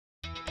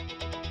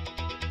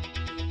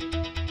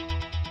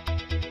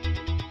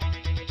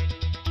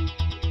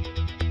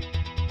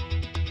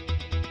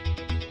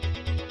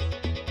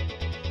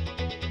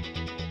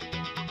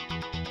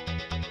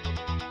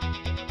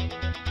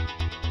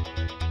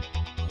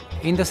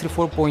Industry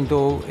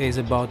 4.0 is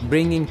about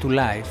bringing to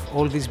life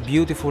all these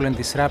beautiful and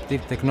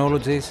disruptive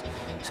technologies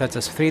such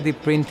as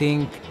 3D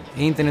printing,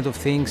 Internet of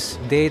Things,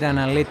 data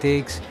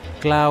analytics,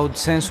 cloud,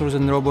 sensors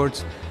and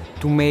robots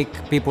to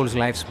make people's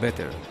lives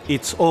better.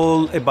 It's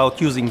all about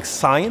using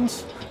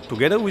science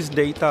together with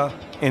data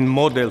and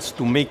models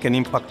to make an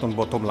impact on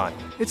bottom line.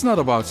 It's not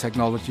about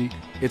technology,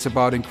 it's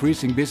about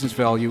increasing business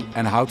value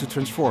and how to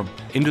transform.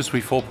 Industry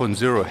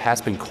 4.0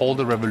 has been called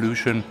a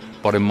revolution,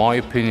 but in my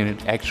opinion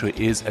it actually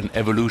is an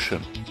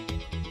evolution.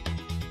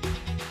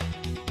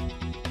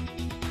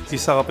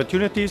 These are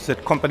opportunities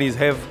that companies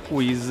have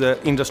with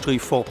Industry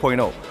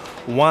 4.0.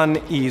 One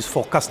is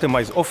for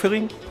customized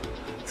offering,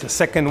 the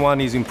second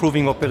one is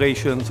improving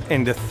operations,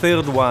 and the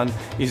third one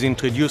is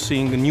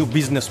introducing new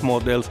business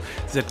models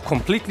that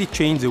completely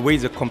change the way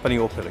the company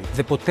operates.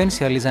 The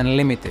potential is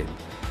unlimited.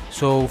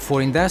 So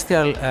for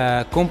industrial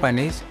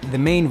companies, the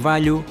main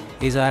value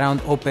is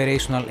around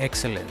operational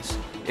excellence.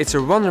 It's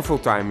a wonderful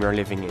time we are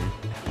living in.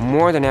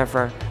 More than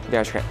ever,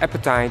 there's an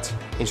appetite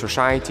in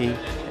society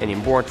and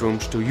in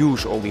boardrooms to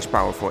use all these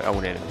powerful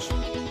algorithms.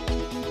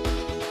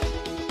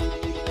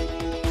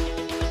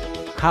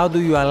 How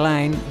do you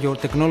align your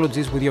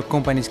technologies with your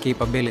company's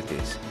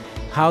capabilities?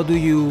 How do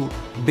you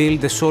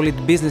build a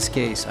solid business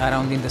case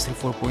around Industry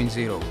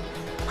 4.0?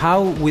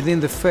 How within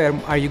the firm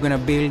are you going to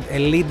build a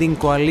leading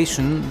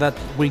coalition that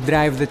will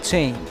drive the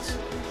change?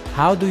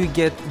 How do you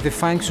get the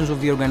functions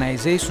of the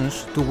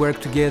organizations to work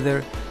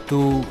together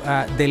to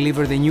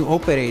deliver the new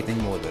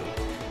operating model?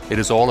 It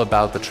is all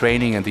about the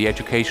training and the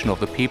education of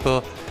the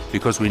people,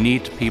 because we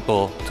need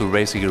people to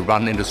basically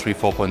run Industry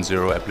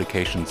 4.0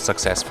 applications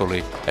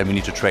successfully, and we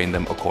need to train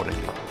them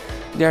accordingly.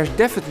 There's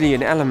definitely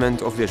an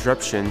element of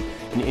disruption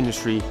in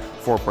Industry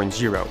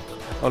 4.0.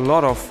 A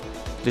lot of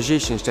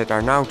decisions that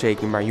are now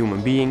taken by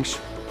human beings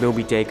will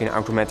be taken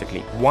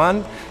automatically.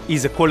 One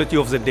is the quality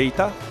of the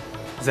data.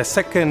 The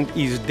second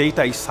is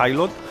data is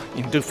siloed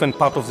in different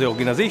parts of the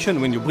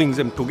organization. When you bring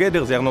them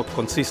together, they are not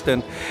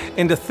consistent.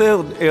 And the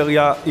third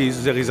area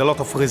is there is a lot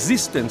of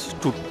resistance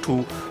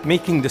to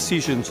making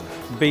decisions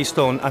based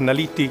on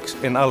analytics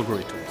and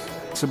algorithms.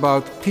 It's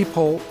about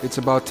people, it's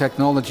about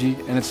technology,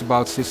 and it's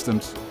about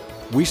systems.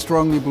 We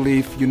strongly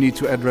believe you need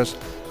to address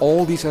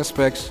all these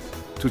aspects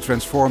to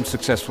transform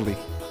successfully.